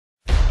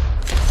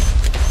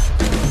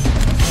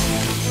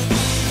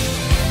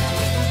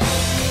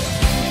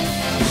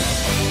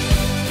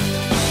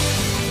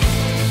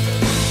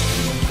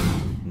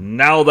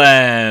Now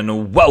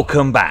then,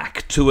 welcome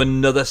back to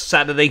another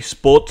Saturday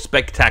Sports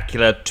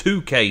Spectacular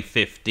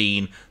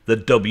 2K15, the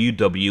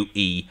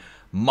WWE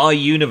My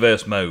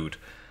Universe mode.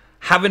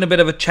 Having a bit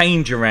of a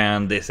change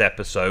around this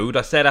episode.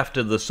 I said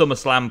after the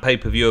SummerSlam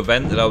pay-per-view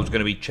event that I was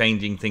going to be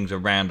changing things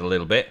around a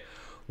little bit.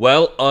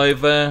 Well,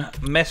 I've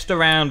messed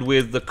around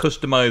with the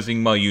customizing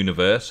My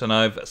Universe, and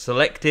I've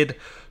selected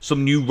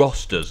some new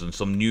rosters and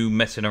some new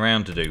messing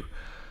around to do.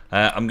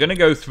 I'm going to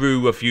go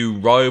through a few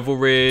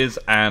rivalries,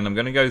 and I'm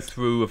going to go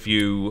through a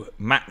few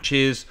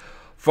matches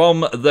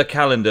from the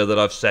calendar that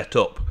I've set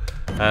up.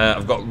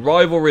 I've got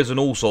rivalries and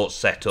all sorts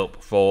set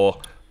up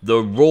for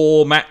the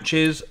Raw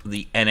matches,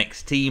 the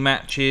NXT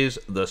matches,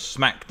 the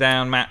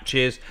SmackDown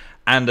matches,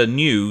 and a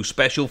new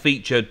special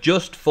feature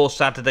just for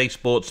Saturday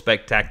Sports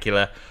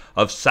Spectacular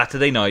of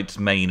Saturday night's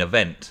main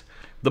event.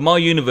 The My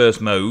Universe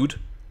mode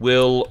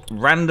will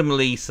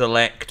randomly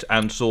select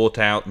and sort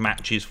out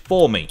matches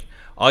for me.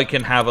 I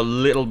can have a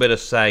little bit of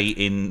say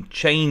in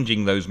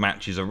changing those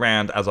matches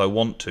around as I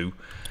want to.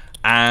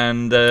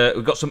 And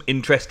we've got some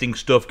interesting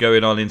stuff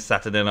going on in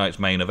Saturday night's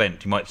main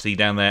event. You might see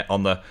down there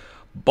on the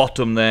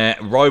bottom there,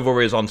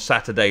 rivalries on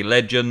Saturday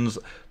Legends.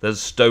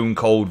 There's Stone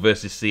Cold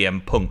versus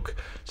CM Punk.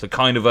 So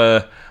kind of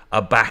a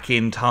back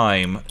in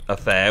time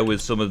affair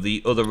with some of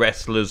the other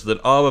wrestlers that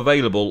are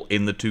available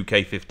in the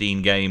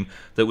 2K15 game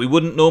that we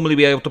wouldn't normally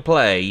be able to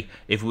play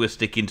if we were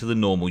sticking to the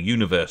normal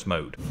universe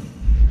mode.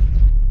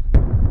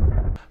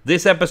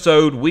 This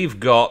episode, we've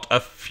got a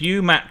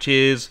few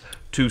matches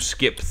to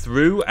skip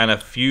through and a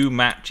few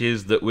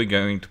matches that we're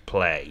going to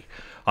play.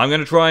 I'm going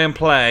to try and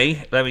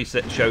play, let me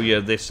show you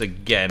this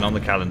again on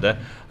the calendar.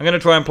 I'm going to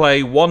try and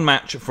play one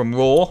match from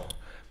Raw,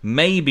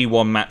 maybe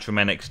one match from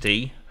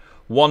NXT,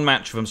 one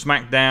match from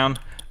SmackDown,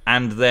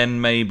 and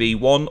then maybe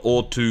one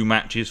or two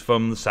matches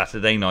from the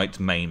Saturday night's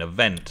main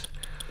event.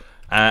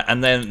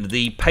 And then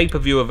the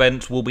pay-per-view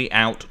events will be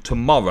out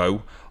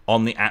tomorrow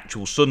on the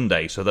actual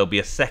Sunday, so there'll be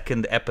a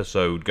second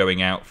episode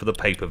going out for the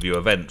pay-per-view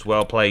event where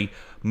I'll play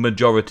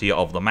majority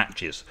of the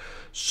matches.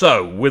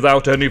 So,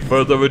 without any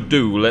further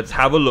ado, let's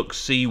have a look,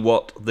 see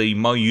what the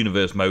My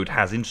Universe mode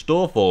has in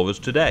store for us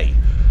today.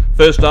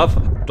 First off,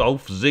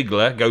 Dolph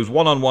Ziggler goes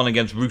one-on-one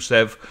against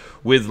Rusev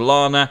with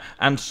Lana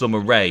and Summer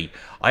Rae.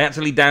 I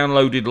actually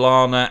downloaded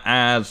Lana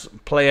as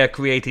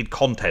player-created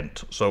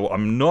content, so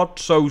I'm not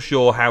so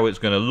sure how it's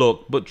going to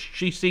look, but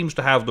she seems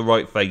to have the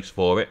right face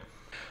for it.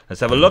 Let's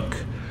have a look.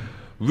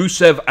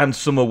 Rusev and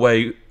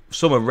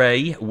Summer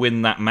Rae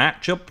win that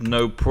matchup,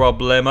 no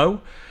problemo.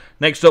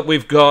 Next up,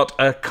 we've got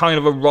a kind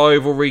of a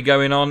rivalry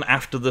going on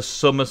after the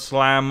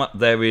SummerSlam.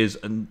 There is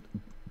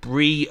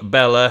Brie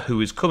Bella,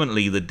 who is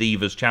currently the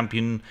Divas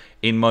champion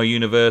in My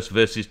Universe,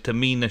 versus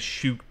Tamina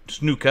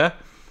Snuka,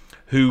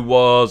 who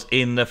was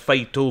in the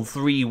fatal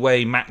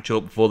three-way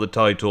matchup for the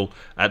title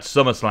at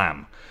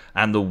SummerSlam.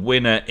 And the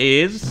winner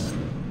is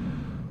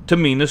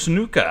Tamina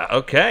Snuka.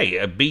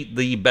 Okay, beat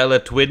the Bella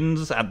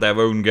twins at their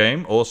own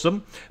game.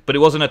 Awesome. But it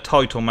wasn't a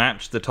title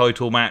match. The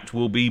title match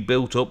will be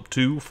built up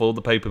to for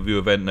the pay-per-view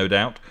event, no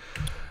doubt.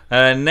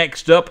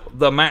 Next up,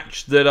 the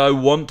match that I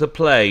want to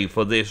play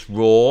for this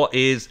Raw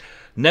is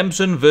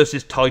Nemsun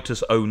versus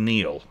Titus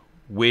O'Neil,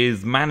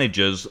 with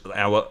managers,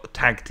 our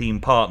tag team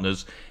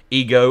partners,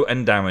 Ego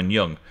and Darren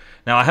Young.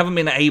 Now, I haven't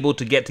been able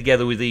to get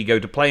together with Ego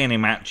to play any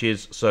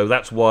matches, so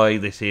that's why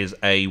this is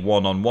a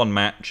one-on-one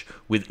match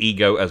with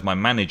Ego as my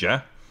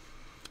manager.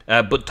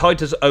 But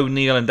Titus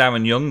O'Neil and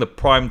Darren Young, the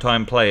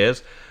primetime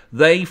players,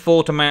 they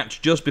fought a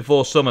match just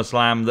before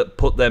SummerSlam that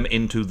put them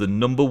into the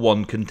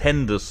 #1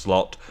 contenders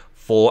slot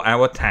for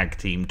our tag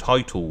team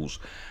titles.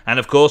 And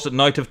of course, at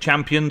Night of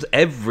Champions,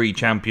 every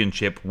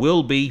championship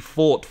will be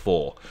fought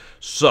for.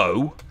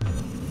 So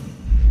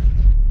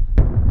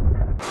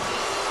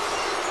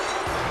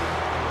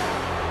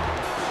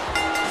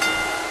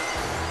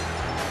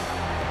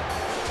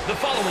the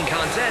following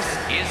contest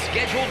is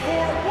scheduled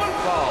for one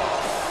fall.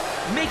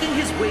 Making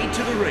his way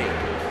to the ring,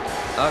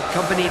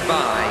 accompanied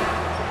by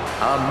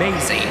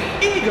Amazing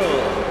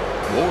Eagle,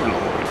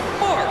 Warlord,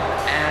 Mark,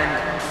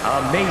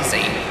 and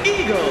Amazing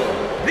Eagle,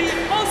 the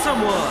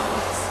Awesome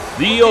Ones.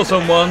 The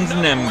Awesome Ones,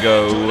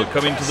 Nemgo, are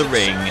coming to the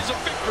ring.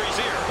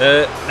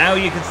 Now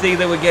you can see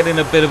that we're getting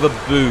a bit of a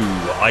boo.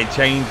 I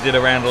changed it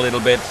around a little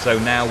bit, so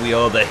now we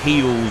are the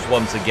heels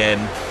once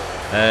again.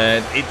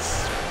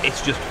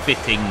 It's just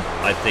fitting,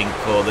 I think,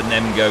 for the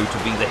Nemgo to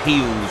be the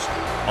heels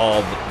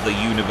of the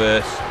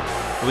universe.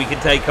 We can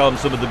take on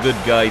some of the good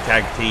guy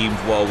tag teams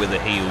while we're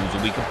the heels,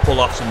 and we can pull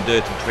off some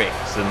dirty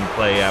tricks and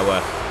play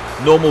our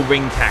normal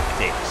ring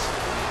tactics.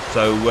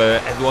 So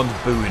everyone's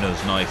booing us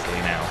nicely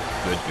now.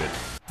 Good, good.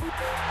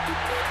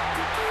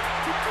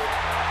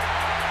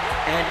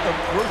 And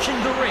approaching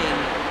the ring,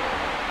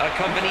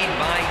 accompanied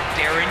by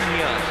Darren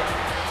Young,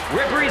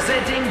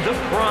 representing the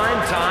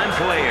Primetime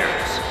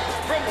Players.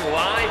 From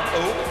Live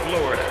Oak,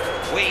 Florida,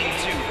 weighing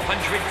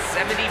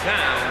 270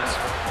 pounds,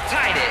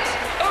 Titus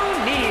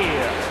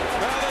O'Neil.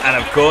 And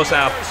of course,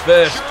 our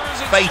first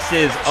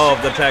faces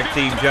of the Tag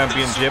Team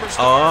Championship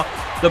are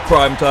the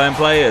Primetime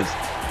Players,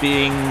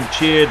 being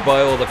cheered by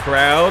all the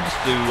crowds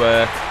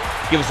to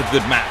give us a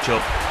good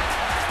matchup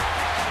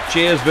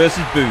Cheers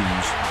versus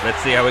Booze.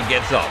 Let's see how it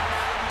gets on.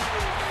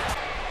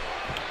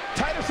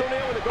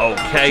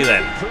 Okay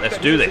then, let's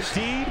do this.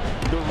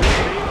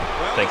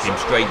 Take him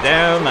straight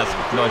down. That's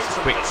a nice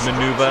quick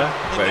maneuver.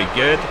 Very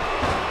good.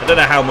 I don't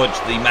know how much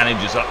the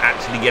managers are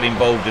actually get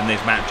involved in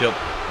this matchup,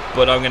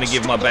 but I'm going to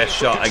give my best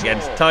shot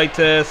against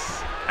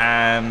Titus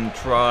and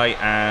try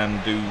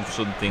and do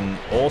something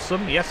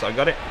awesome. Yes, I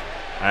got it.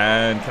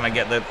 And can I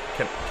get the...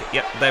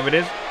 Yep, there it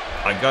is.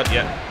 I got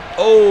you.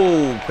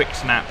 Oh, quick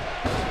snap.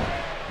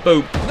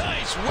 Boom.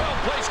 Nice,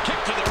 well-placed kick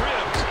to the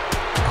ribs.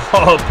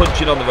 Oh,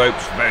 punching on the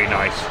ropes. Very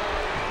nice.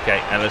 Okay,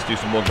 and let's do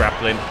some more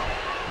grappling.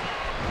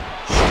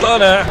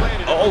 Stunner.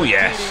 Oh,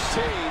 yes.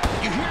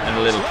 And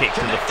a little kick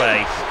to the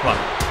face. Come on.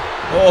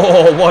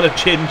 Oh, what a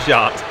chin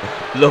shot.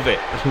 Love it.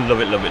 Love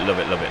it, love it, love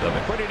it, love it, love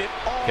it.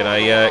 Can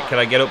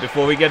I get up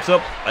before he gets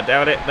up? I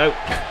doubt it. Nope.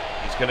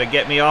 He's going to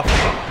get me off.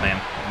 Oh,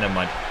 man. Never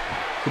mind.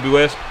 Could be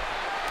worse.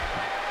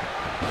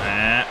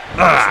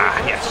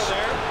 Yes.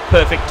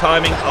 Perfect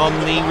timing on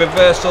the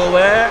reversal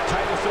there.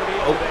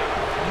 Oh.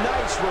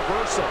 Nice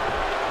reversal.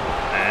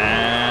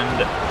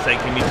 And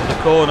taking me to the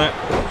corner.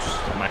 Oh,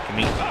 smacking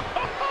me.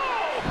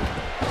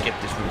 Get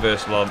this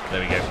reversal on. There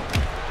we go.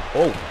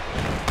 Oh.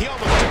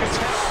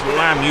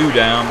 Slam you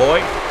down,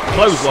 boy.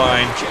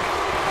 Clothesline.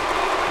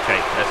 Okay,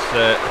 let's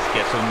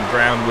get some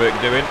groundwork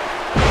doing.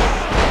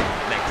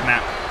 Neck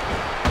snap.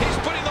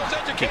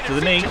 Kick to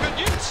the knee.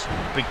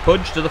 Big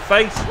punch to the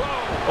face.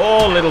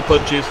 Oh, little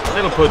punches to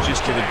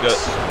the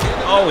guts.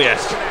 Oh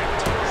yes.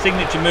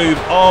 Signature move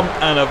on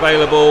and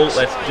available.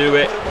 Let's do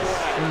it.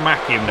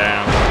 Smack him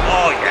down.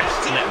 Oh yes,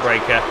 net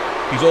breaker.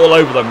 He's all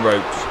over them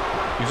ropes.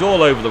 He's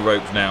all over the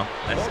ropes now.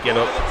 Let's get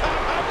up.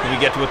 Can we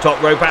get to a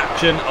top rope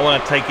action? I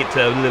want to take it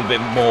to a little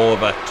bit more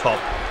of a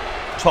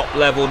top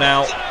level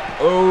now.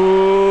 Oh,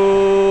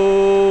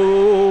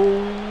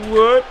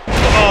 what?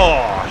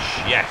 Oh,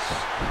 yes.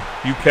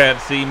 You can't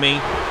see me.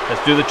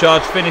 Let's do the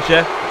charge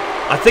finisher.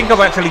 I think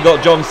I've actually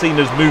got John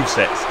Cena's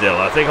moveset still.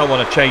 I think I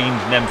want to change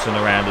Nemsun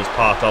around as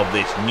part of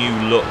this new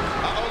look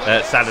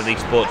Saturday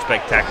Sports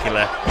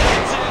Spectacular.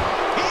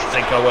 I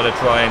think I want to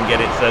try and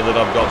get it so that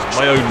I've got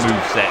my own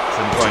movesets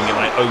and try and get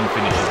my own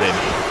finishes in.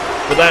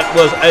 But that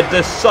was a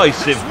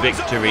decisive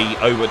victory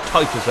over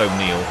Titus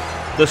O'Neil,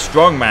 the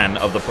strongman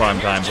of the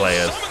primetime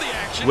players.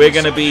 We're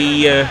going to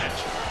be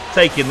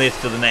taking this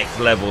to the next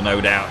level,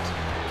 no doubt.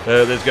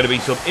 There's going to be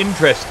some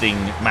interesting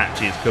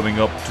matches coming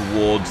up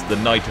towards the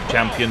Night of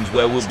Champions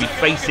where we'll be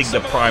facing the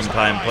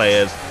primetime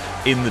players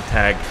in the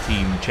Tag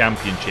Team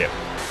Championship,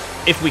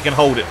 if we can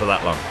hold it for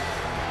that long.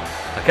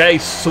 Okay,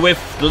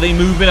 swiftly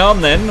moving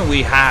on then,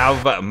 we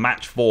have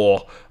match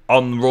 4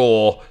 on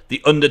Raw,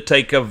 The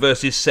Undertaker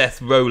versus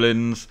Seth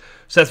Rollins.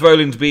 Seth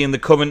Rollins being the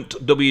current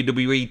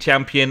WWE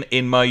champion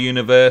in my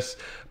universe,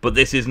 but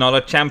this is not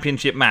a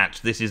championship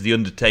match. This is The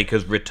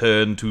Undertaker's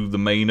return to the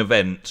main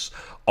events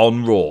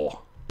on Raw.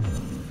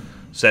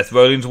 Seth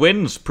Rollins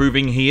wins,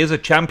 proving he is a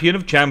champion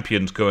of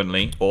champions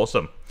currently.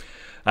 Awesome.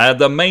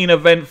 The main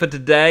event for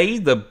today,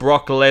 the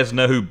Brock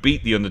Lesnar who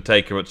beat The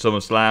Undertaker at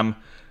SummerSlam,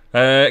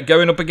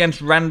 going up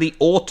against Randy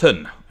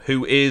Orton,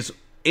 who is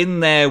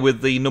in there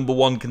with the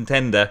 #1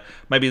 contender,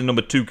 maybe the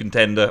 #2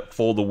 contender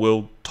for the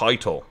world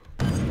title.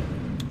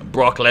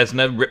 Brock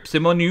Lesnar rips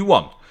him a new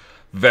one.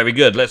 Very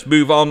good. Let's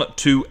move on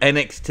to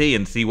NXT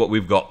and see what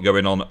we've got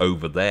going on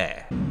over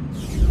there.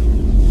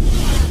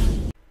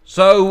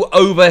 So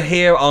over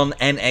here on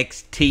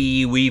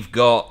NXT, we've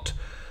got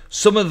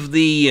some of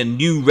the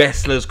new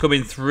wrestlers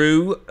coming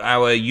through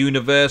our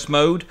universe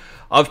mode.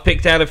 I've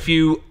picked out a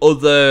few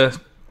other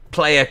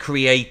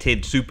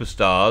player-created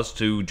superstars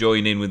to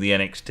join in with the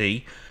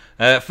NXT.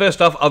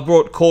 First off, I've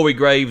brought Corey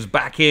Graves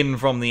back in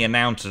from the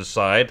announcer's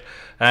side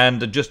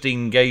and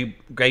adjusting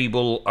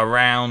Gable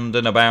around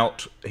and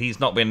about. He's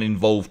not been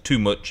involved too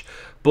much,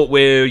 but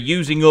we're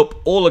using up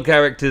all the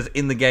characters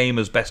in the game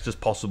as best as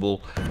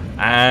possible.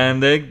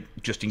 And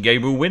Justin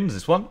Gabriel wins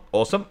this one.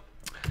 Awesome.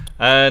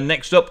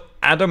 Next up,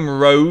 Adam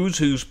Rose,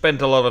 who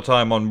spent a lot of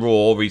time on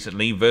Raw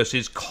recently,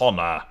 versus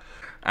Connor.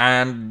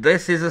 And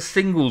this is a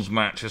singles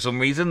match for some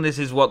reason. This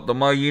is what the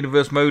My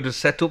Universe mode has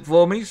set up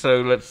for me. So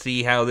let's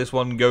see how this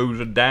one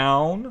goes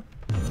down.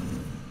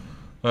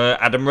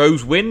 Adam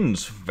Rose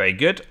wins. Very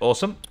good.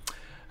 Awesome.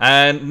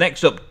 And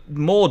next up,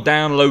 more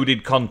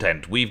downloaded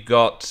content. We've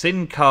got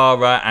Sin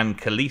Cara and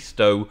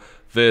Kalisto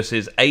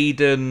versus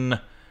Aiden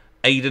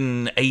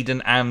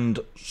and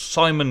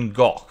Simon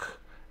Gok.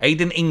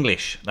 Aiden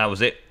English, that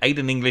was it.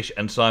 Aiden English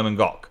and Simon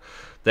Gok.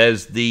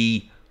 There's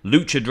the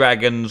Lucha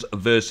Dragons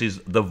versus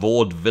the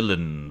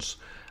Vaudevillains.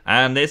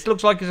 And this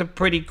looks like it's a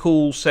pretty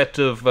cool set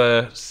of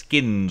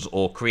skins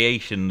or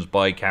creations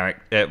by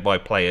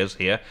players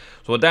here.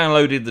 So I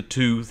downloaded the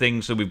two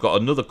things, so we've got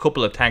another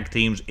couple of tag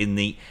teams in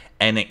the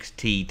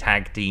NXT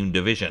tag team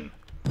division.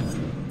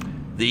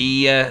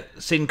 The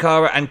Sin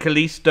Cara and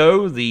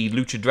Kalisto, the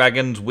Lucha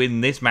Dragons,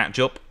 win this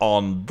matchup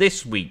on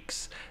this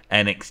week's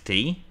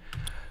NXT.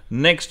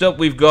 Next up,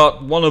 we've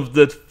got one of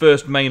the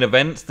first main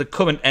events, the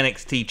current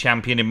NXT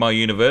champion in my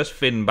universe,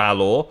 Finn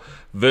Balor,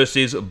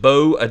 versus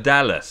Bo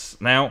Dallas.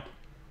 Now,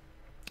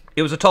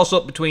 It was a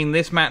toss-up between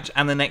this match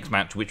and the next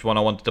match, which one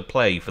I wanted to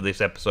play for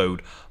this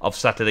episode of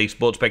Saturday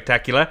Sports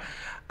Spectacular.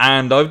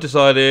 And I've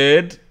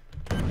decided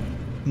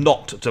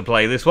not to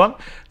play this one.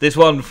 This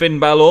one, Finn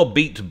Balor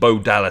beat Bo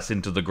Dallas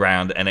into the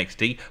ground,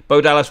 NXT. Bo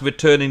Dallas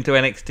returning to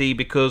NXT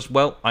because,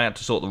 well, I had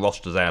to sort the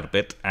rosters out a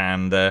bit,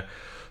 and the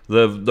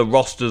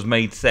rosters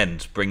made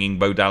sense, bringing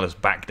Bo Dallas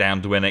back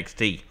down to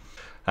NXT.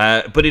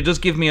 But it does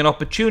give me an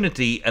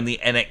opportunity and the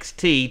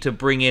NXT to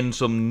bring in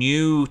some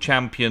new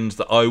champions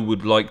that I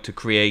would like to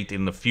create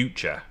in the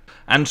future.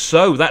 And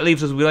so, that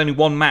leaves us with only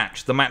one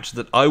match, the match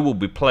that I will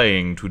be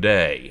playing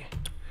today.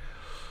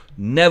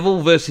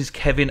 Neville versus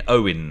Kevin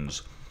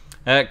Owens.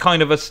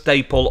 Kind of a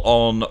staple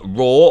on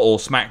Raw or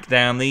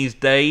SmackDown these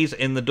days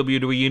in the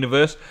WWE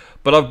Universe,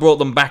 but I've brought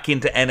them back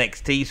into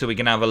NXT so we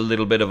can have a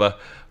little bit of a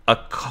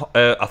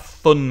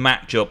fun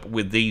matchup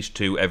with these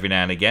two every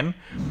now and again.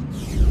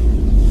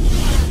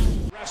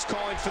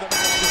 Calling for the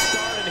match to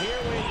start, and here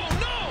we...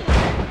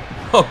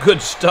 Oh,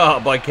 good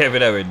start by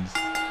Kevin Owens.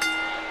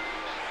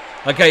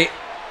 Okay,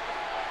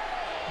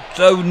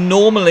 so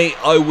normally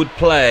I would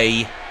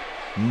play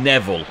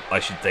Neville, I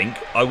should think.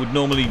 I would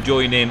normally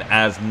join in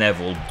as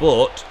Neville,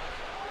 but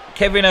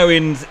Kevin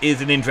Owens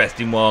is an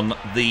interesting one.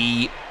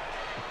 The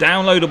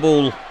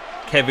downloadable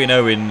Kevin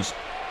Owens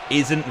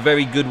isn't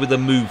very good with a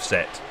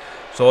moveset,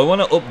 so I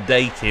want to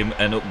update him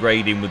and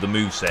upgrade him with the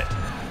moveset.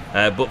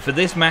 But for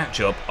this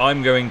matchup,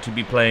 I'm going to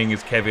be playing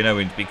as Kevin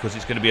Owens because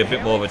it's going to be a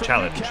bit more of a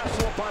challenge.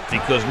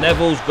 Because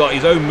Neville's got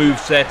his own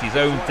moveset, his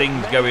own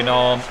things going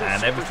on,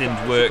 and everything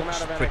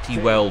works pretty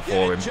well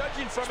for him.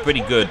 It's pretty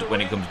good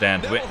when it comes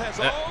down to it.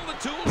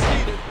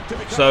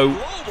 So,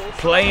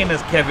 playing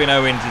as Kevin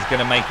Owens is going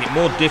to make it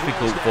more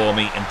difficult for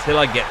me until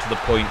I get to the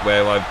point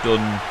where I've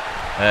done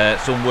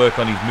some work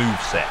on his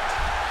moveset.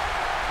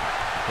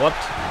 What?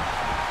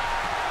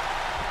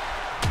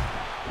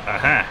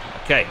 Aha,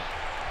 okay.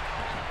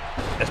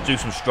 Let's do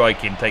some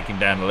striking, take him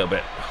down a little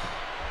bit.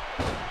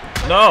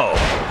 No!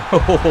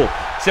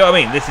 See what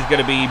I mean? This is going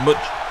to be much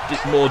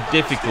more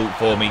difficult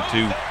for me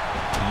to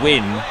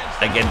win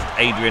against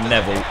Adrian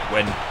Neville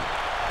when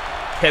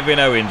Kevin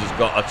Owens has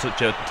got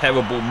such a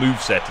terrible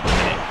moveset at the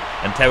minute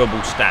and terrible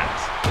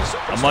stats.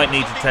 I might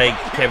need to take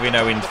Kevin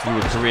Owens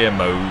through a career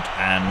mode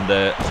and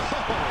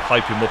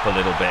hype him up a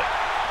little bit,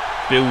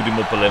 build him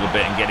up a little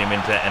bit and get him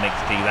into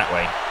NXT that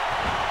way.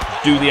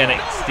 Do the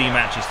NXT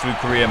matches through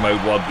career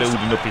mode while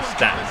building up his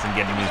stats and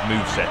getting his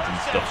moveset and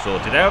stuff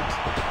sorted out.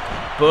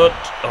 But,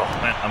 oh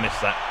man, I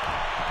missed that.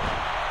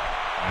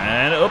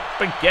 And up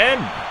again.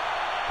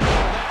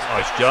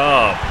 Nice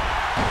job.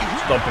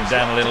 Stomp him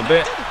down a little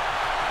bit.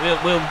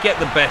 We'll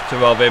get the better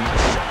of him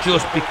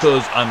just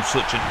because I'm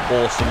such an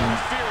awesome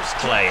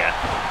player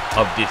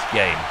of this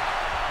game.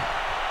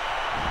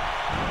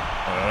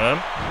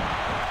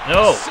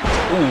 No.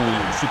 Ooh,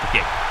 super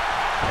kick.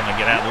 Can I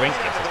get out of the ring?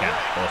 Yes, I can.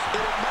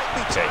 Awesome.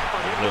 Okay,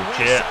 a little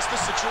cheer.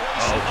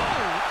 Oh.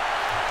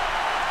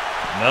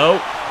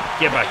 No.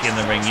 Get back in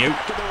the ring, you.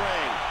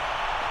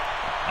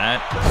 And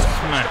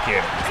smack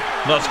him.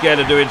 Not scared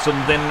of doing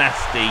something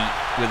nasty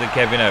with the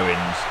Kevin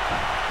Owens.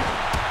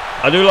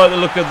 I do like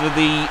the look of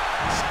the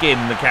skin,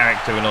 the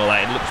character and all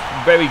that. It looks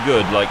very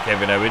good like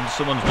Kevin Owens.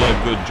 Someone's done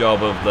a good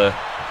job of the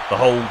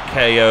whole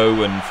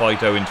KO and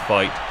Fight Owens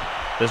fight.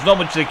 There's not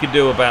much they can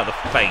do about the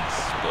face,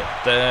 but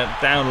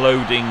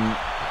downloading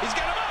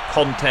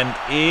content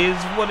is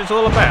what it's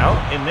all about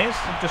in this.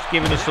 Just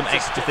giving us some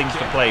extra things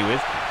to play with.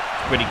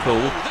 It's pretty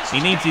cool. He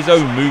needs his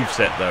own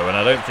moveset though, and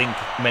I don't think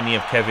many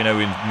of Kevin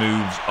Owens'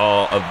 moves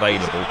are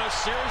available.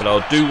 But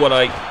I'll do what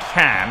I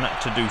can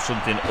to do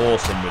something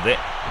awesome with it,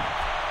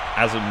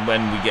 as and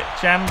when we get a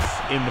chance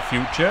in the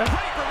future.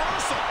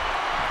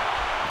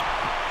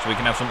 So we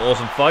can have some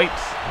awesome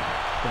fights.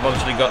 We've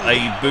obviously got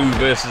a boo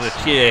versus a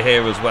cheer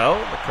here as well.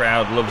 The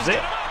crowd loves it.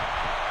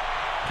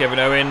 Kevin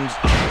Owens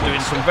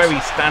doing some very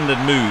standard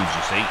moves,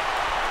 you see.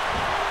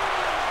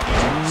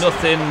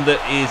 Nothing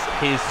that is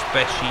his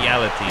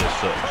speciality as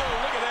such.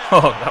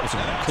 Oh, that was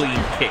a clean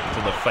kick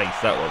to the face,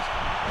 that was.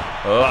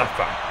 Oh, that's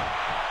fine.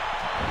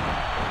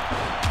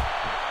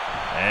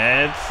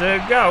 Let's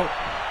go.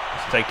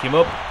 Let's take him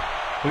up.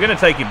 We're going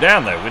to take him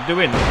down though. We're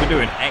doing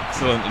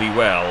excellently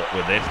well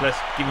with this. Let's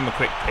give him a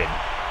quick pin.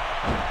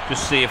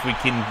 Just see if we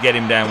can get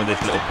him down with this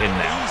little pin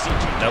now.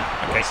 Nope.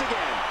 Okay.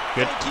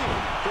 Good.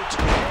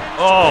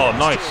 Oh,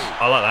 nice.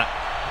 I like that.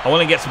 I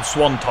want to get some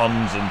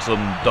swantons and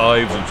some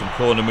dives and some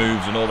corner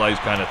moves and all those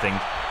kind of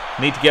things.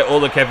 Need to get all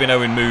the Kevin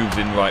Owens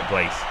moves in the right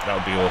place. That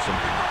would be awesome.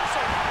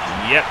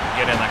 Yep.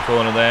 Get in that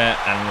corner there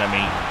and let me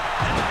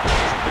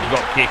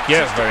drop kick.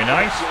 Yeah, very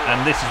nice.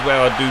 And this is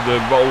where I do the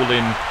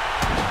rolling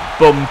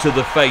bum to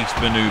the face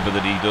maneuver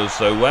that he does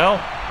so well.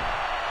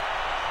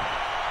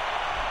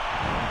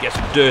 Get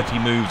some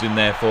dirty moves in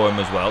there for him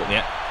as well.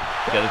 Yeah.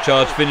 Get the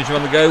charge finisher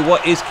on the go.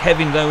 What is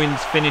Kevin Owens'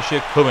 finisher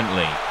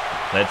currently?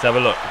 Let's have a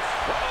look.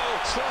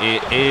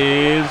 It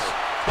is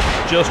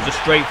just a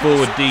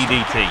straightforward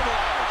DDT.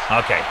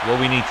 Okay, well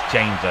we need to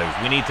change those.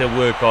 We need to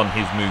work on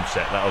his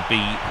moveset. That would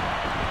be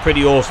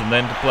pretty awesome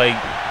then to play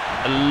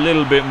a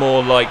little bit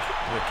more like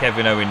the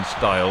Kevin Owens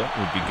style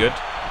would be good.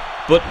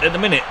 But at the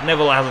minute,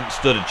 Neville hasn't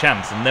stood a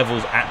chance, and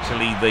Neville's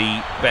actually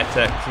the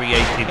better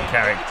created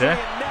character.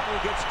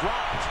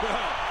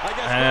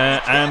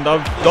 And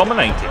I've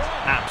dominated.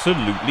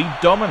 Absolutely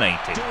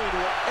dominated.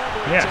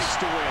 Yes.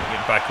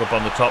 Get back up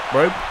on the top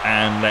rope,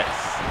 and let's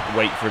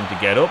wait for him to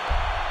get up.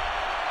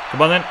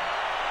 Come on then.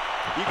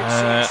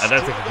 I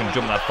don't think I can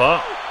jump that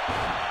far.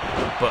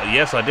 But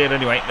yes, I did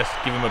anyway. Let's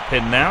give him a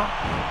pin now.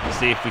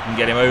 See if we can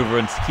get him over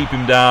and keep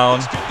him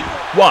down.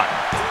 1,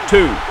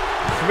 2,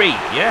 3.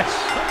 Yes.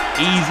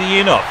 Easy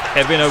enough.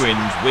 Kevin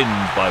Owens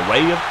wins by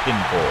way of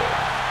pinfall.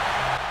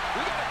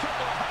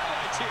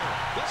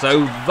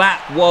 So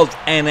that was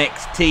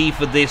NXT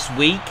for this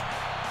week.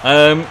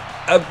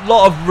 A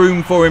lot of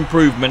room for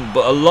improvement,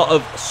 but a lot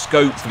of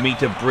scope for me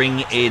to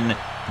bring in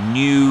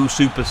new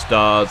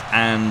superstars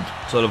and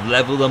sort of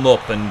level them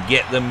up and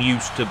get them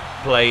used to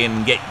play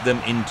and get them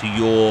into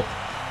your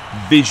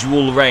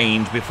visual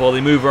range before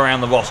they move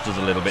around the rosters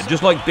a little bit.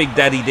 Just like Big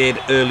Daddy did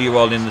earlier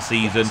on in the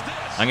season,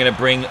 I'm going to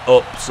bring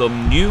up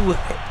some new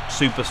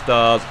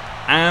superstars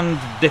and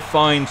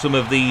define some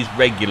of these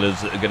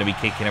regulars that are going to be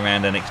kicking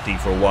around NXT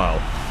for a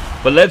while.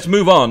 But let's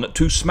move on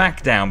to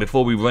SmackDown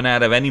before we run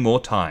out of any more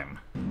time.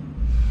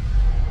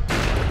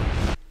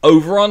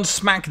 Over on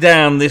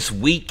SmackDown this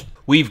week,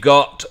 we've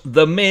got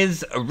The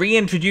Miz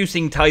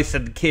reintroducing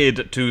Tyson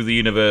Kidd to the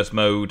Universe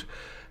mode.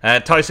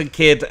 Tyson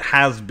Kidd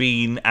has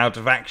been out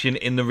of action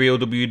in the real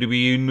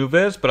WWE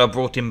Universe, but I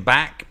brought him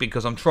back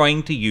because I'm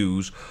trying to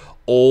use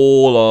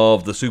all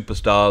of the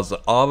superstars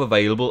that are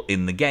available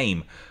in the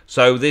game.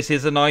 So this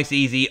is a nice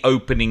easy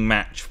opening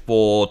match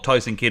for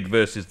Tyson Kidd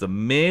versus The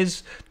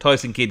Miz.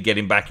 Tyson Kidd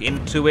getting back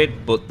into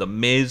it, but The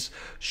Miz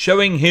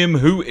showing him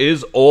who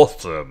is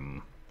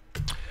awesome.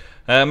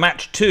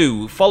 Match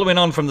 2, following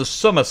on from the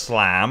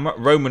SummerSlam,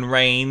 Roman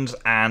Reigns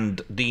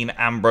and Dean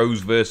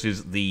Ambrose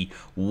versus the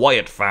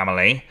Wyatt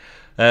family.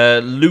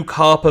 Luke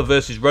Harper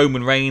versus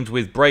Roman Reigns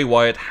with Bray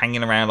Wyatt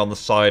hanging around on the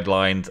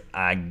sidelines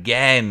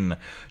again.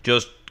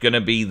 Just going to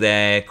be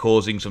there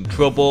causing some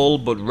trouble,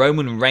 but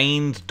Roman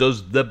Reigns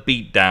does the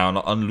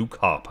beatdown on Luke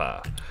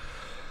Harper.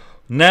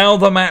 Now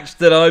the match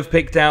that I've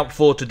picked out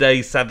for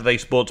today's Saturday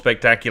Sports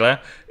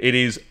Spectacular, it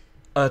is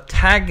a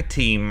tag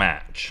team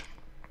match.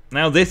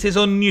 Now, this is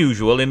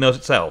unusual in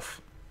itself.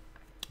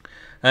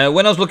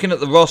 When I was looking at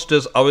the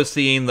rosters, I was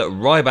seeing that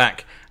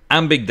Ryback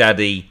and Big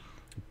Daddy,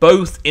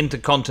 both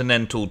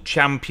Intercontinental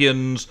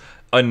Champions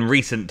in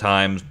recent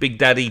times. Big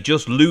Daddy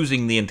just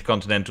losing the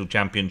Intercontinental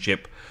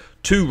Championship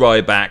to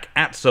Ryback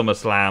at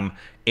SummerSlam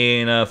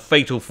in a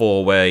fatal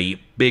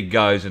four-way, big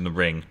guys in the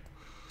ring.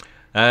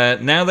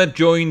 Now they're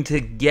joined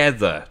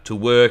together to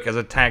work as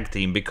a tag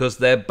team because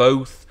they're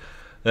both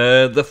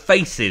the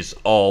faces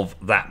of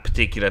that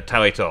particular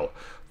title,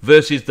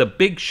 versus the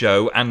Big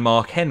Show and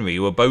Mark Henry,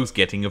 who are both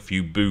getting a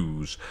few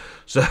boos.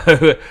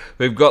 So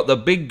we've got the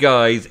big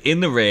guys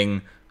in the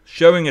ring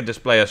showing a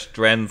display of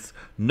strength,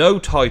 no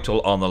title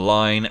on the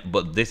line,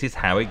 but this is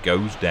how it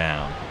goes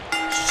down.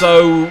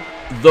 So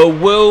the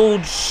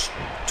world's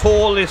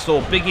tallest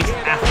or biggest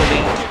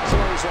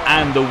athlete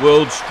and the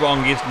world's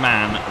strongest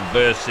man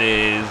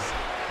versus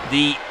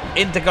the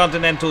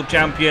Intercontinental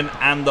Champion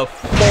and the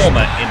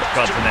former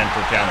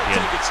Intercontinental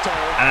Champion.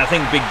 And I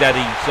think Big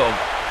Daddy sort of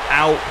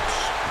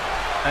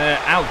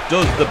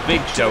outdoes the Big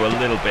Show a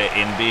little bit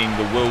in being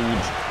the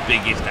world's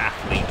biggest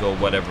athlete or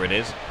whatever it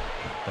is.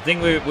 I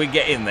think we're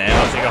getting there.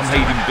 I think I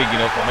made him big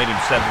enough. I made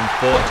him 7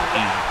 foot.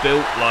 He's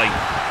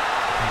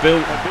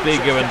built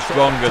bigger and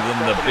stronger than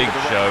the Big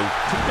Show.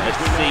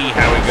 Let's see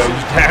how it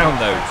goes down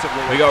though.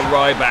 We got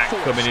Ryback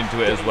coming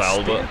into it as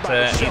well, but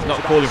he's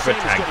not calling for a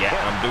tag yet.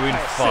 I'm doing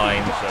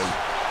fine, so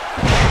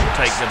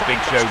take the Big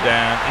Show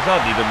down. He's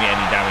hardly done me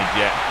any damage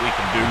yet. We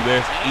can do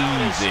this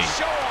easy.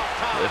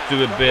 Let's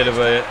do a bit of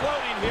a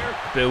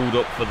build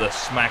up for the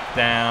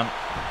SmackDown.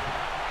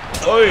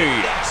 Oi!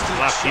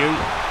 Slap you.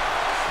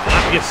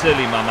 Slap you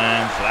silly, my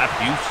man. Slap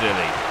you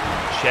silly.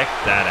 Check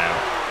that out.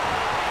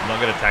 I'm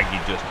not going to tag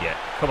you just yet.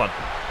 Come on.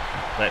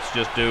 Let's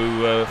just do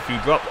a few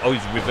drops. Oh,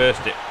 he's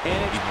reversed it.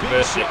 He's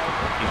reversed it.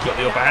 He's got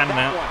the upper hand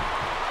now.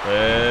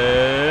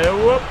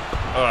 Whoop.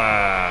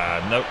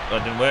 Nope, that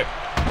didn't work.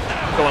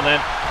 Come on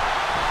then.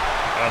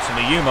 That's some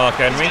of you,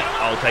 Mark Henry.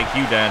 I'll take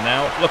you down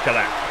now. Look at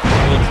that.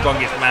 The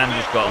strongest man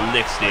just got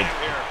lifted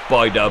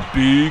by the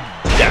Big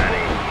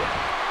Daddy.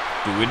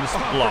 Doing the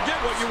blocks.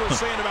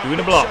 Doing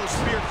the blocks.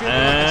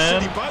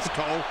 And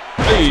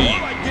hey,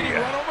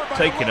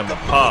 taking them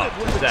apart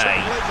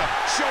today.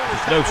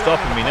 There's no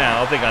stopping me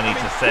now. I think I need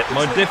to set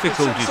my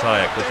difficulties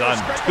higher because I'm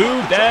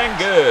too dang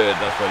good.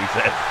 That's what he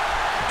said.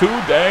 Too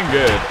dang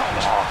good.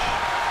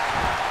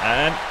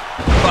 And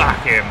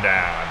back him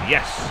down.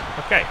 Yes.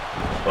 Okay.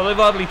 Well, they've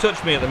hardly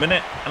touched me at the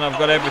minute, and I've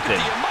got everything.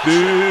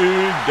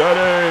 Big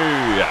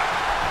Daddy.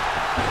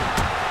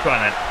 Come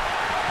on then.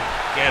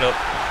 Get up.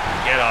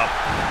 Get up.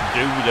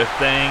 Do the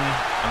thing.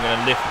 I'm going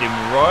to lift him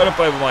right up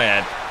over my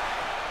head.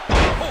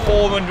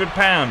 400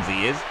 pounds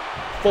he is.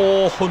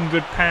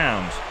 400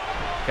 pounds.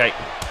 Okay.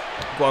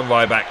 Go on,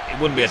 Ryback. It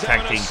wouldn't be a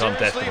tag team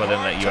contest if I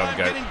didn't let you have a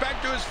go.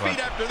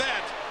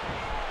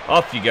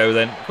 Off you go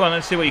then. Come on,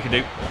 let's see what you can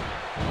do.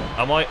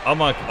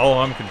 Oh,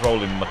 I'm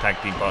controlling my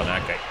tag team partner.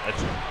 Okay,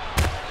 let's.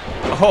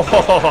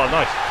 Oh,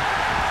 nice.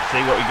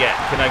 See what we get.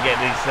 Can I get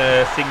these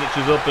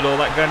signatures up and all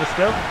that kind of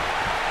stuff?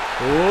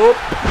 Oop.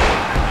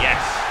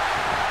 Yes.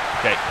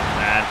 Okay,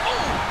 and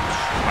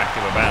smack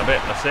him about a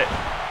bit. That's it.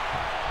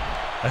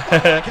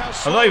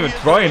 I'm not even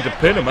trying to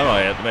pin him, am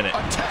I, at the minute?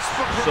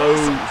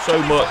 So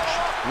much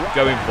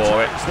going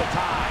for it.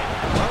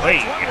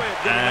 Wait,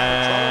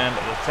 and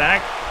the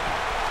tag.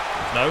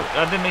 No,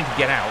 I didn't mean to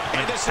get out.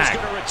 I meant to tag.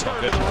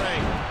 Not good.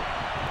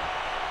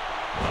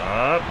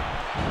 Up.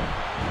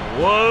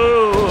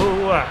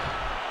 Whoa.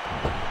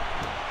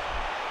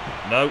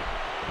 No.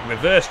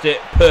 Reversed it.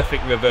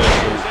 Perfect reversal.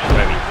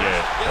 Very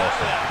good.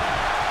 Awesome.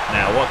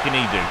 Now, what can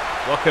he do?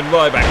 What can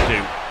Ryback do?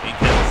 He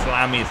can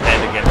slam his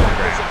head against the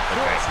ground.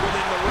 Okay.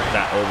 Is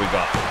that all we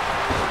got?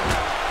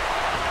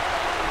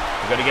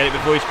 We've got to get it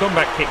before his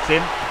comeback kicks in.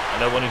 I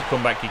don't want his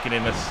comeback kicking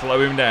in to slow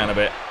him down a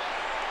bit.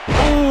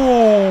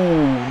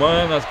 Ooh,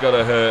 man, that's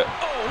gotta hurt.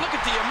 Oh, look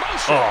at the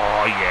emotion.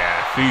 Oh,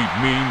 yeah. Feed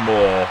me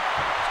more.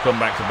 His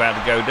comeback's about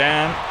to go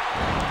down.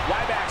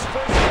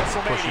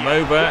 Push him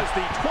over.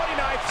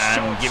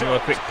 And give him a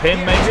quick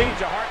pin, maybe.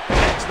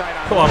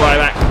 Come on,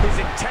 Ryback.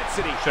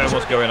 Show him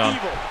what's going on.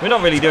 We're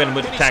not really doing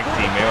much tag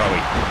team here, are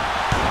we?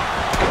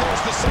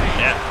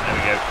 Yeah, there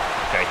we go.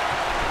 Okay.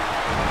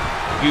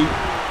 You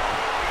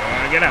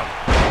get out.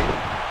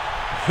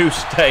 You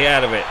stay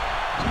out of it.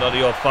 It's not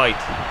your fight.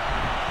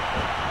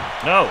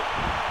 No,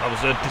 that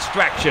was a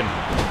distraction.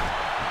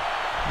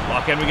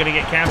 Mark Henry going to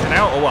get counted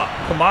out or what?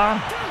 Come on.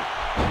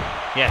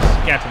 Yes,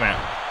 count him out.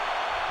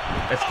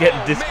 Let's get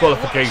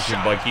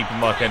disqualification by keeping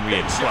Mark Henry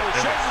in.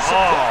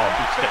 Oh,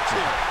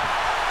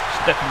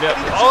 stepping down.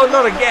 Oh,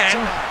 not again.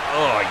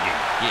 Oh, you.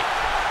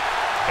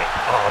 Okay.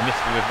 Oh, I missed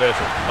the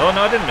reversal. Oh,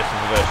 no, I didn't miss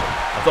the reversal.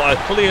 I thought I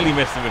clearly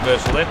missed the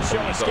reversal then.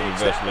 Somebody's got a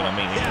reversal in on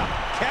me here.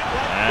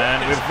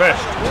 And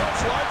reversed.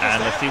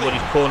 And let's see what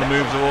his corner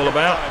moves are all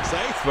about.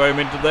 Throw him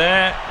into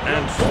there.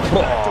 And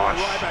squash.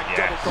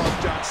 Yes.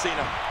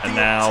 And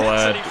now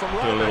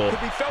do a little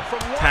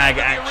tag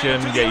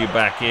action. Get you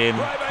back in.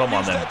 Come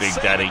on then, Big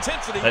Daddy.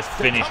 Let's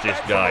finish this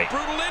guy.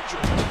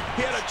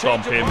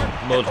 Stomp him.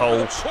 Mud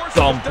hole.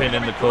 Stomping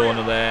in the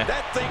corner there.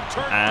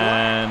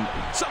 And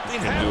we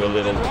can do a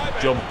little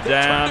jump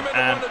down.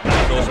 And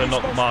that's also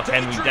knocked Mark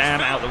Henry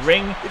down out the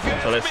ring.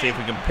 So let's see if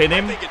we can pin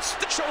him.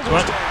 Come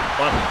on.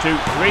 1, 2,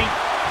 3.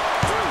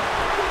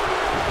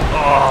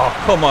 Oh,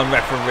 come on,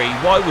 referee.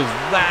 Why was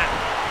that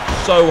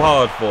so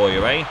hard for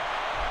you, eh?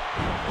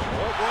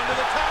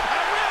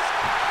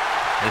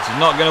 This is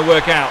not going to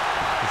work out.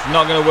 This is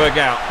not going to work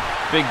out.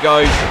 Big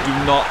guys do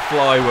not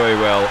fly very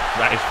well.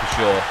 That is for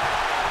sure.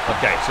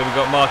 Okay, so we've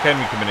got Mark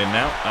Henry coming in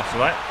now. That's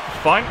all right.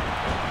 Fine.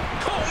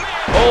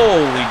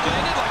 Oh, he did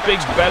big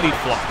belly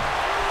flop.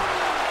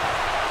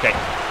 Okay,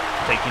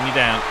 taking you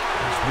down.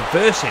 It's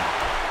reversing.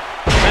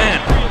 Man.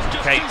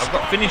 Okay, I've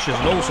got finishers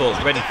and all sorts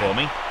ready for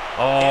me.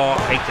 Oh,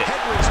 I hate it.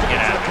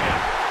 Get out of here.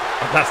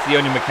 That's the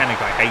only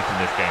mechanic I hate in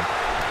this game.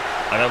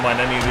 I don't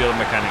mind any of the other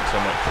mechanics so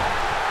much.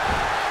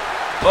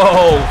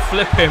 Oh,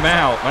 flip him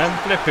out, man.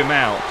 Flip him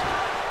out.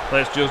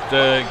 Let's just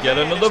get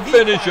another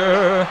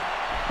finisher.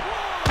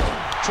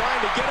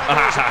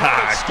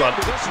 Come on.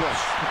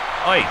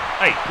 Oi,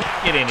 hey,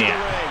 get in here.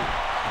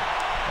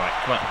 Right,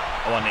 come on.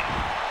 I want it.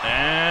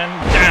 And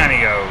down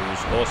he goes.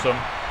 Awesome.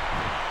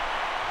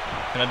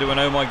 Can I do an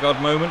oh my god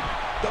moment?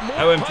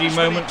 OMG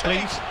moment,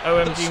 please.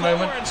 OMG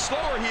moment.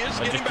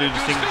 I just do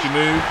the signature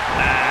move.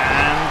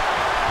 And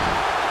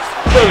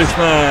bully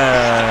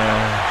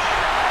smash.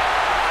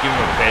 Give him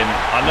a pin.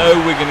 I know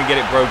we're going to get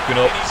it broken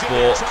up,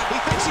 but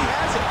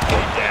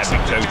yeah,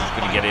 Big Joe's just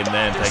going to get in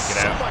there and take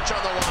it out.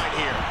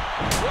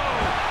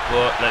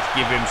 But let's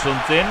give him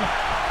something.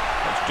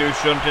 Let's do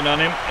something on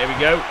him. Here we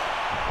go.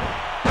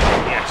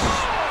 Yes.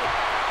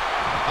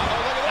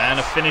 And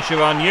a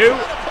finisher on you.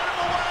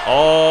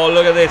 Oh,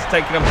 look at this.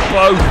 Taking them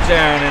both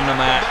down in the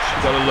match.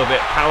 Gotta love it.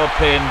 Power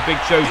pin. Big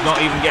Show's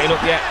not even getting up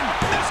yet.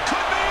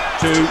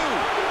 2,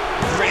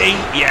 3.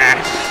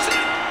 Yes.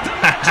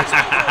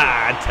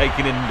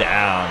 Taking him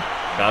down.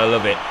 Gotta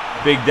love it.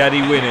 Big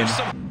Daddy winning.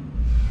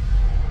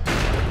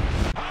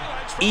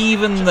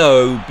 Even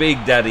though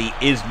Big Daddy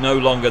is no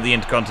longer the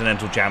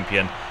Intercontinental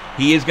Champion,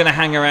 he is going to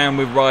hang around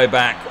with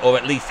Ryback, or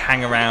at least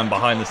hang around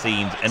behind the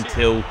scenes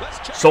until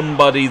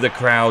somebody the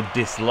crowd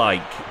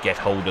dislike get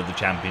hold of the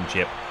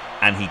championship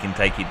and he can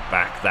take it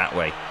back that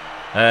way.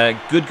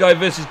 Good guy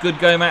versus good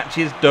guy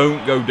matches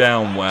don't go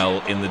down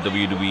well in the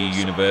WWE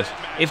universe.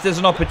 If there's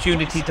an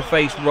opportunity to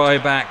face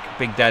Ryback,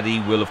 Big Daddy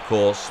will of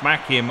course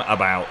smack him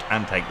about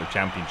and take the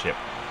championship.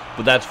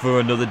 But that's for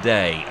another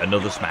day,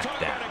 another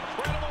SmackDown.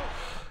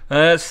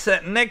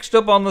 Next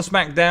up on the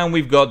SmackDown,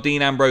 we've got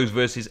Dean Ambrose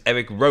versus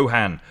Eric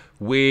Rowan,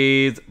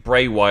 with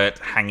Bray Wyatt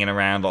hanging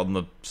around on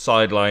the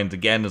sidelines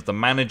again as the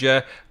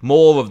manager.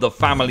 More of the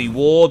family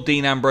war.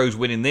 Dean Ambrose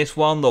winning this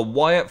one. The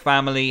Wyatt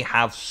family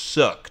have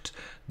sucked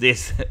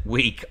this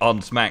week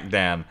on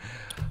SmackDown.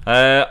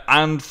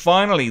 And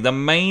finally, the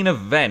main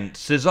event.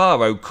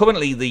 Cesaro,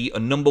 currently the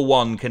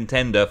 #1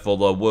 contender for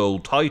the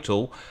world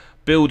title,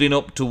 building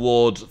up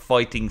towards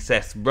fighting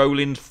Seth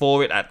Rollins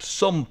for it at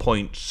some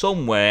point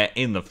somewhere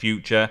in the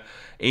future,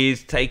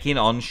 is taking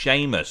on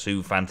Sheamus,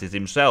 who fancies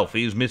himself.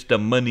 He's Mr.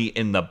 Money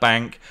in the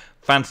Bank,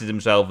 fancies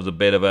himself as a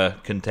bit of a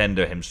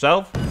contender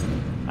himself.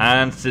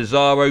 And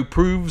Cesaro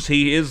proves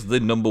he is the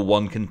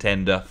 #1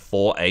 contender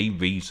for a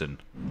reason.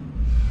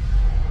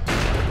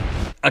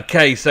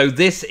 Okay, so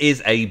this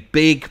is a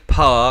big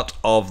part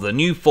of the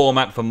new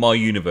format for My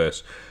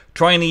Universe.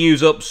 Trying to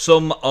use up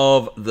some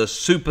of the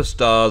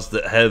superstars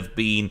that have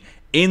been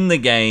in the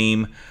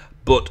game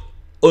but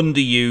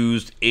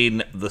underused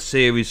in the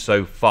series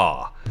so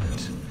far.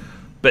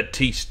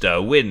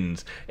 Batista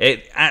wins.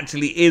 It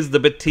actually is the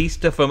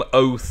Batista from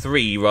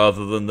 03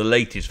 rather than the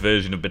latest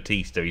version of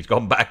Batista. He's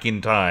gone back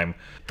in time.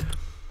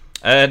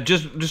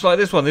 Just like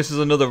this one, this is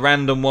another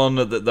random one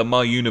that the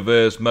My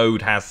Universe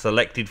mode has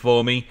selected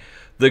for me.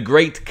 The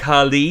Great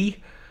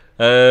Khali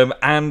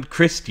and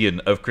Christian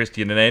of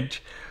Christian and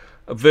Edge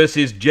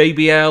versus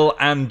JBL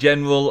and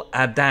General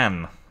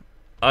Adan.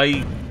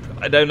 I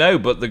don't know,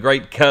 but the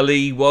Great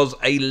Khali was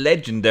a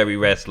legendary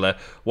wrestler,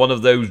 one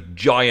of those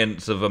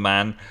giants of a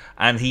man,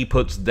 and he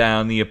puts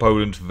down the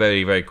opponent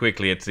very, very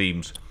quickly, it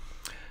seems.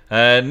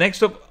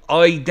 Next up,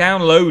 I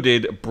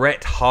downloaded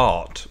Bret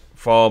Hart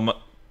from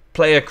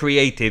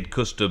player-created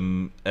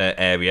custom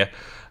area,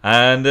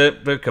 and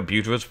the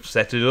computer has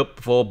set it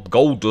up for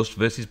Goldust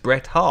versus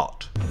Bret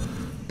Hart.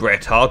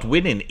 Bret Hart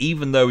winning,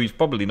 even though he's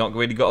probably not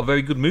really got a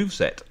very good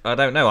moveset. I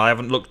don't know, I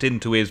haven't looked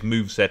into his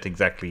moveset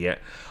exactly yet.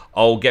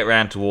 I'll get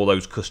around to all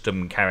those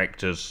custom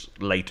characters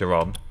later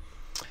on.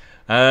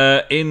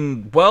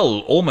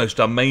 Almost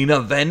a main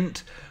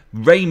event,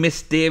 Rey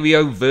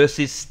Mysterio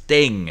versus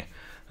Sting.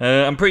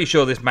 I'm pretty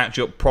sure this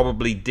matchup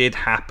probably did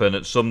happen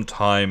at some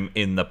time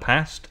in the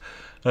past.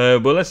 Well,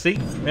 let's see.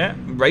 Yeah,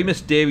 Rey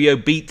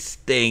Mysterio beats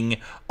Sting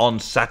on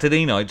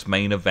Saturday night's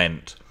main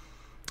event.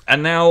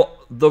 And now,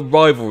 the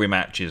rivalry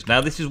matches.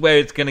 Now, this is where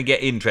it's going to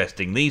get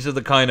interesting. These are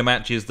the kind of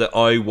matches that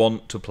I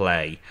want to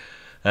play.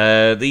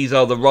 These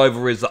are the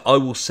rivalries that I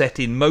will set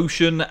in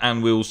motion,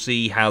 and we'll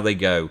see how they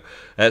go.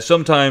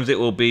 Sometimes it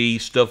will be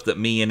stuff that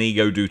me and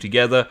Ego do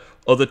together.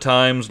 Other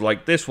times,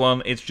 like this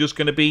one, it's just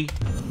going to be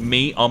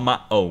me on my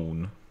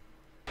own.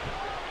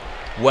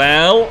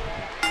 Well,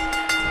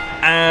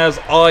 as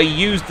I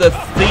use the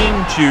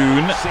theme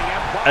tune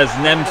as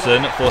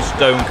Nemsun for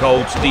Stone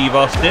Cold Steve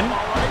Austin,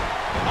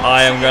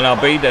 I am going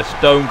to be the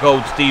Stone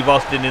Cold Steve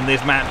Austin in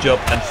this matchup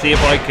and see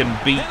if I can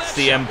beat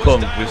CM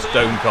Punk with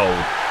Stone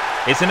Cold.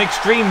 It's an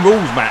Extreme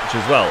Rules match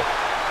as well.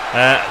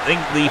 I think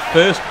the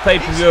first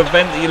pay-per-view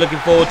event that you're looking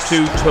forward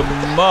to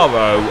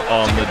tomorrow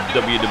on the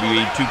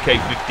WWE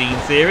 2K15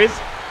 series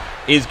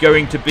is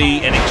going to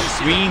be an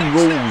Extreme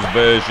Rules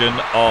version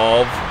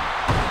of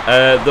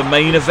the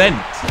main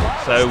event.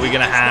 So we're going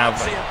to have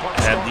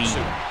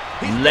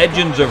the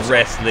Legends of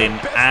Wrestling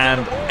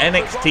and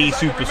NXT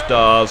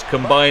superstars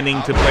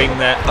combining to bring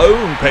their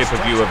own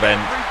pay-per-view event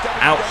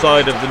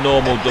outside of the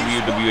normal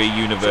WWE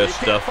Universe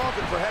stuff.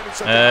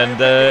 And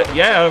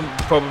yeah, I'm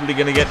probably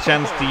going to get a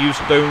chance to use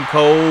Stone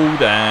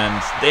Cold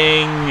and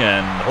Sting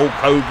and Hulk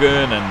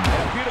Hogan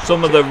and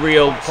some of the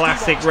real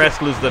classic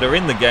wrestlers that are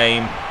in the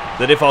game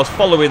that if I was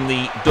following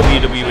the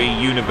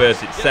WWE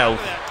Universe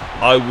itself,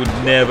 I would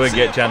never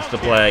get a chance to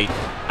play,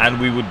 and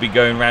we would be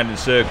going round in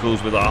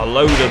circles with a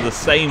load of the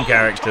same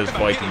characters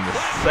fighting the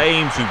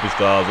same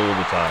superstars all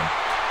the time.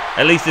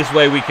 At least this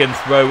way we can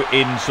throw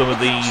in some of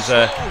these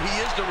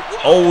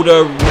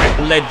older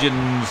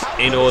legends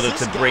in order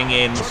to bring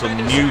in some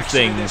new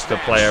things to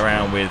play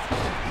around with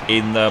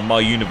in the My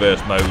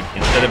Universe mode,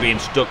 instead of being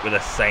stuck with the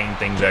same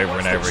things over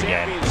and over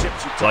again.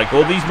 It's like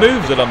all these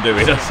moves that I'm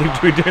doing, I seem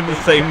to be doing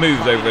the same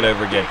moves over and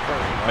over again.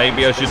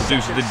 Maybe I should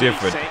do something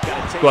different.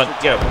 Go on,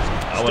 go.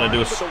 I want to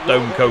do a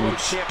Stone Cold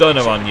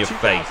Stunner on your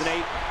face.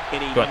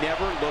 Go on.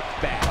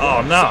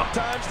 Oh no.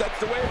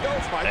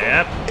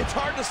 Yep.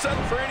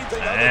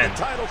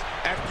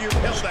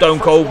 Stone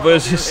Cold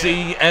versus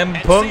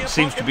CM Punk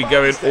seems to be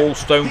going all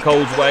Stone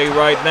Cold's way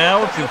right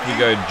now. It seems to be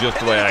going just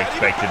the way I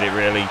expected it,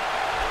 really.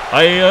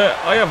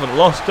 I haven't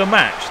lost a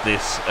match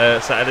this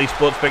Saturday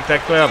Sports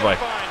Spectacular, have I?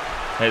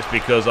 It's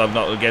because I'm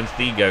not against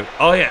Ego.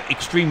 Oh yeah,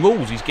 Extreme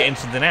Rules, he's getting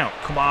something out.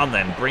 Come on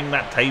then, bring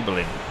that table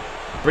in.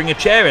 Bring a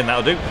chair in,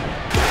 that'll do.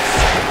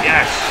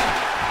 Yes!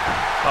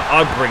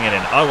 I'm bringing it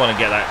in. I want to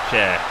get that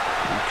chair.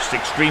 It's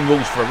Extreme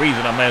Rules for a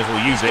reason, I may as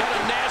well use it.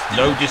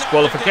 No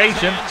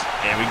disqualification.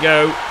 Here we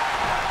go.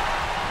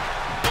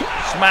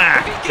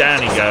 Smack!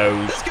 Down he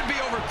goes.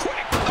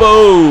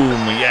 Boom!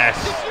 Yes.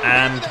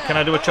 And can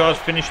I do a charge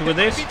finisher with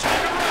this?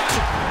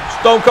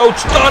 Stone Cold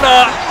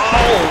Stunner!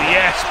 Oh,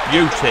 yes.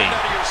 Beauty.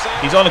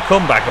 He's on a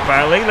comeback,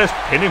 apparently. Let's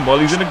pin him while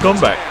he's in a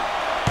comeback.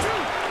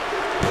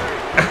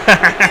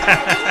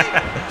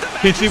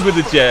 Hit him with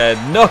the chair.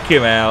 Knock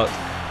him out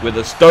with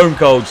a Stone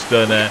Cold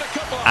Stunner.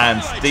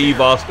 And Steve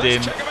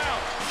Austin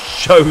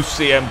shows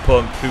CM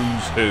Punk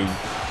who's who.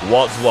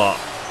 What's what.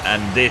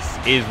 and this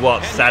is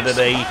what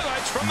Saturday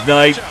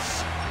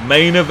night's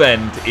main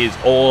event is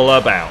all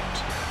about.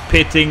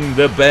 Pitting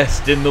the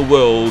best in the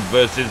world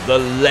versus the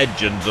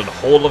legends and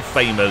Hall of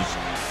Famers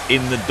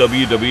in the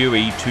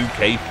WWE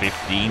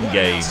 2K15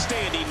 game.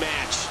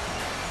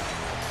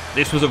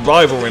 This was a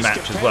rivalry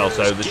match as well,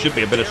 so there should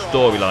be a bit of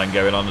storyline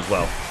going on as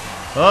well.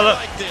 Oh, look.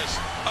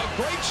 A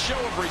great show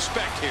of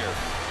respect here.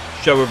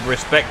 Show of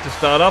respect to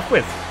start off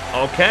with.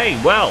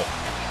 Okay, well,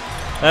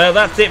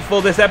 that's it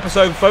for this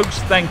episode, folks.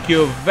 Thank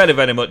you very,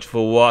 very much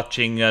for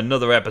watching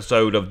another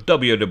episode of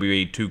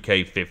WWE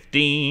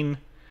 2K15.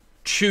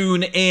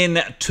 Tune in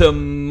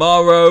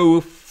tomorrow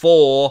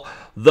for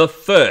the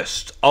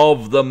first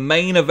of the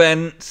main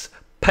events,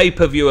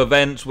 pay-per-view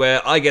events,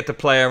 where I get to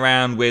play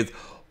around with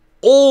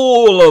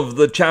all of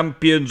the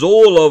champions,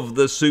 all of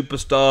the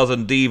superstars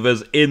and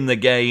divas in the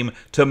game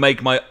to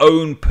make my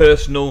own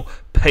personal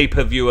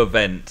pay-per-view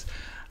event.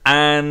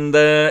 And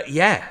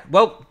yeah,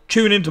 well,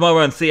 tune in tomorrow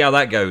and see how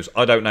that goes.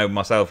 I don't know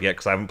myself yet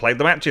because I haven't played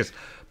the matches,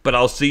 but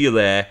I'll see you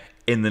there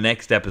in the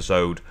next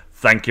episode.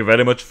 Thank you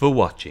very much for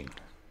watching.